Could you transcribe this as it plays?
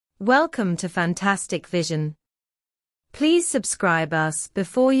Welcome to Fantastic Vision. Please subscribe us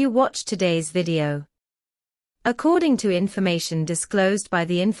before you watch today's video. According to information disclosed by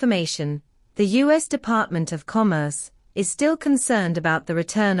the the U.S. Department of Commerce is still concerned about the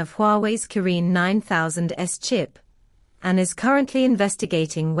return of Huawei's Kirin 9000S chip and is currently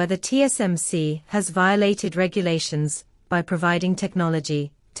investigating whether TSMC has violated regulations by providing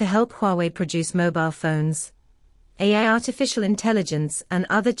technology to help Huawei produce mobile phones, AI, artificial intelligence, and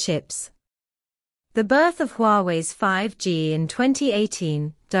other chips. The birth of Huawei's 5G in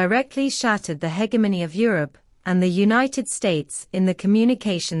 2018 directly shattered the hegemony of Europe and the United States in the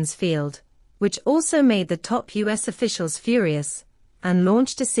communications field, which also made the top US officials furious and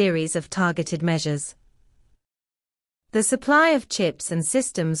launched a series of targeted measures. The supply of chips and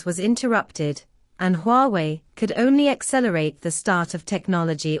systems was interrupted, and Huawei could only accelerate the start of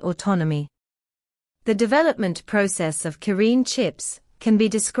technology autonomy. The development process of Kirin chips can be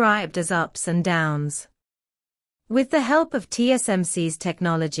described as ups and downs. With the help of TSMC's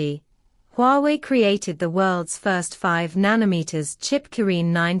technology, Huawei created the world's first 5nm chip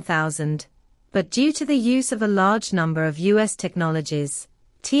Kirin 9000, but due to the use of a large number of US technologies,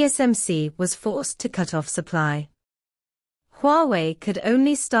 TSMC was forced to cut off supply. Huawei could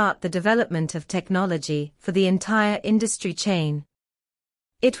only start the development of technology for the entire industry chain.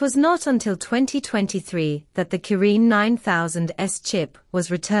 It was not until 2023 that the Kirin 9000S chip was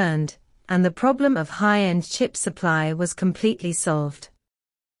returned, and the problem of high-end chip supply was completely solved.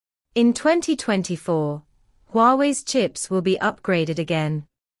 In 2024, Huawei's chips will be upgraded again.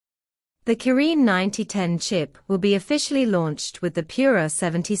 The Kirin 9010 chip will be officially launched with the Pura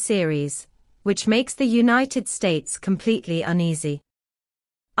 70 series, which makes the United States completely uneasy.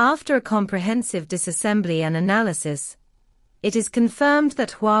 After a comprehensive disassembly and analysis, it is confirmed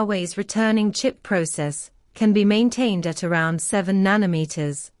that Huawei's returning chip process can be maintained at around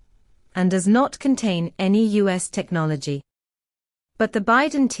 7nm and does not contain any US technology. But the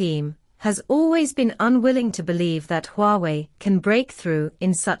Biden team has always been unwilling to believe that Huawei can break through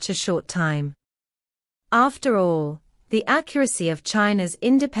in such a short time. After all, the accuracy of China's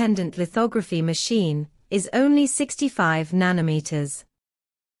independent lithography machine is only 65nm.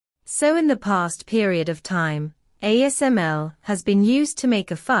 So in the past period of time, ASML has been used to make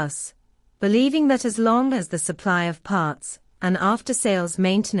a fuss, believing that as long as the supply of parts and after-sales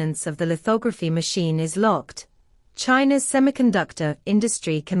maintenance of the lithography machine is locked, China's semiconductor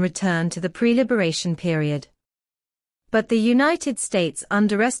industry can return to the pre-liberation period. But the United States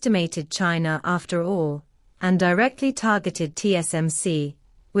underestimated China after all, and directly targeted TSMC,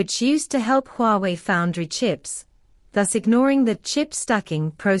 which used to help Huawei foundry chips, thus ignoring the chip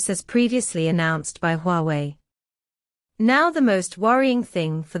stacking process previously announced by Huawei. Now the most worrying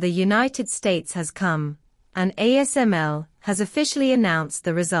thing for the United States has come, and ASML has officially announced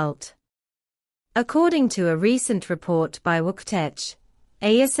the result. According to a recent report by WuKtech,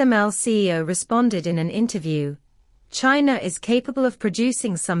 ASML CEO responded in an interview, China is capable of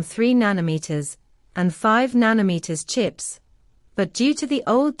producing some 3nm and 5nm chips, but due to the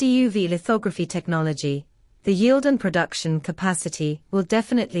old DUV lithography technology, the yield and production capacity will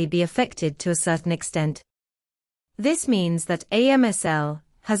definitely be affected to a certain extent. This means that ASML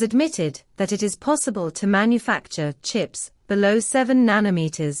has admitted that it is possible to manufacture chips below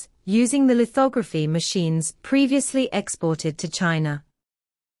 7nm using the lithography machines previously exported to China.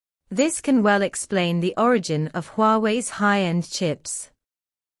 This can well explain the origin of Huawei's high-end chips.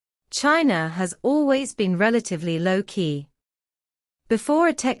 China has always been relatively low-key. Before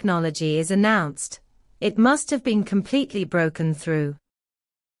a technology is announced, it must have been completely broken through.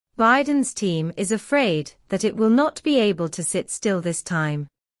 Biden's team is afraid that it will not be able to sit still this time.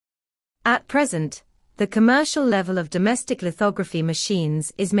 At present, the commercial level of domestic lithography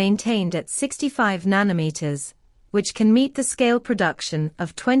machines is maintained at 65nm, which can meet the scale production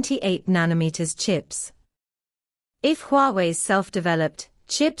of 28nm chips. If Huawei's self-developed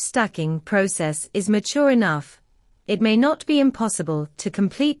chip stacking process is mature enough, it may not be impossible to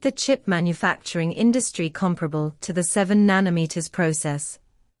complete the chip manufacturing industry comparable to the 7nm process.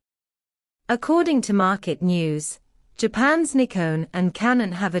 According to market news, Japan's Nikon and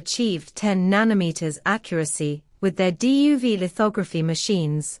Canon have achieved 10nm accuracy with their DUV lithography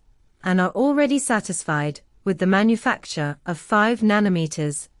machines and are already satisfied with the manufacture of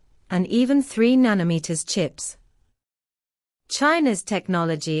 5nm and even 3nm chips. China's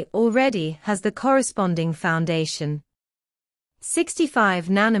technology already has the corresponding foundation.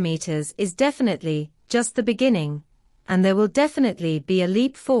 65nm is definitely just the beginning, and there will definitely be a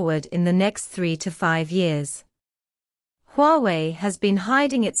leap forward in the next 3 to 5 years. Huawei has been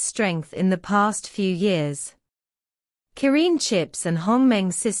hiding its strength in the past few years. Kirin chips and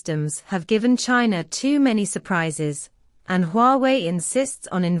Hongmeng systems have given China too many surprises, and Huawei insists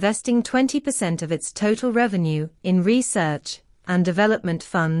on investing 20% of its total revenue in research and development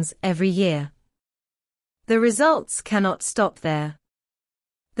funds every year. The results cannot stop there.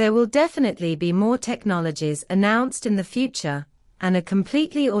 There will definitely be more technologies announced in the future, and a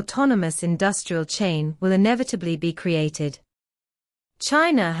completely autonomous industrial chain will inevitably be created.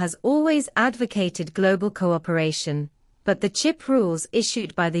 China has always advocated global cooperation, but the chip rules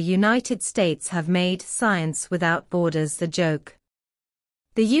issued by the United States have made science without borders a joke.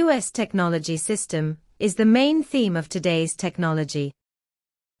 The US technology system is the main theme of today's technology.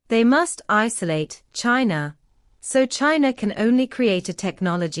 They must isolate China, so China can only create a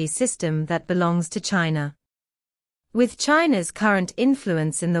technology system that belongs to China. With China's current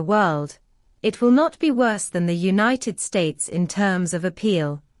influence in the world, it will not be worse than the United States in terms of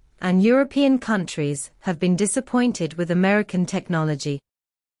appeal, and European countries have been disappointed with American technology.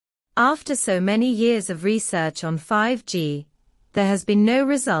 After so many years of research on 5G, there has been no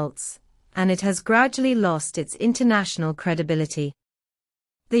results, and it has gradually lost its international credibility.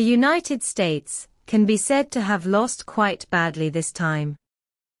 The United States can be said to have lost quite badly this time.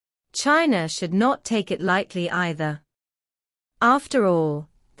 China should not take it lightly either. After all,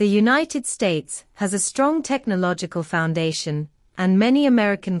 the United States has a strong technological foundation, and many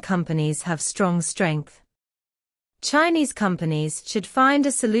American companies have strong strength. Chinese companies should find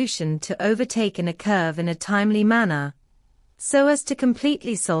a solution to overtake a curve in a timely manner, so as to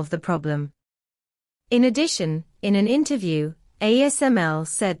completely solve the problem. In addition, in an interview, ASML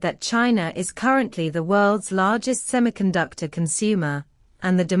said that China is currently the world's largest semiconductor consumer,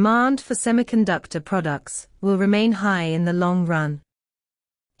 and the demand for semiconductor products will remain high in the long run,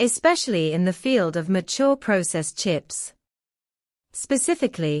 especially in the field of mature process chips.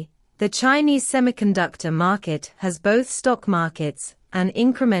 Specifically, the Chinese semiconductor market has both stock markets and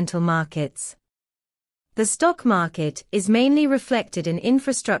incremental markets. The stock market is mainly reflected in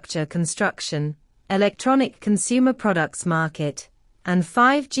infrastructure construction, electronic consumer products market, and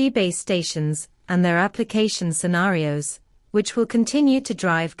 5G base stations and their application scenarios, which will continue to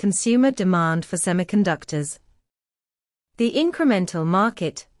drive consumer demand for semiconductors. The incremental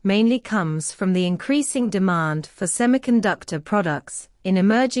market mainly comes from the increasing demand for semiconductor products in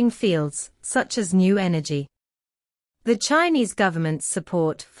emerging fields such as new energy. The Chinese government's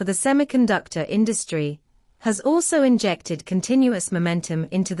support for the semiconductor industry has also injected continuous momentum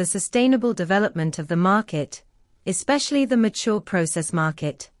into the sustainable development of the market, especially the mature process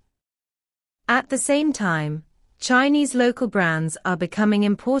market. At the same time, Chinese local brands are becoming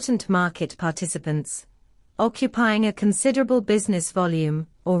important market participants, occupying a considerable business volume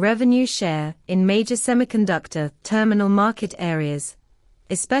or revenue share in major semiconductor terminal market areas,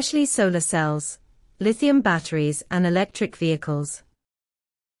 especially solar cells, lithium batteries, and electric vehicles.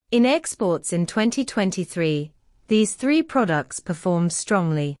 In exports in 2023, these three products performed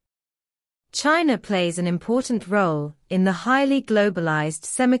strongly. China plays an important role in the highly globalized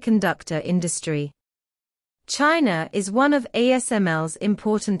semiconductor industry. China is one of ASML's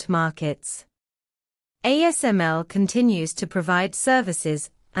important markets. ASML continues to provide services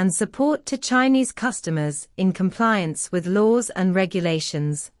and support to Chinese customers in compliance with laws and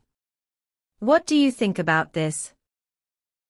regulations. What do you think about this?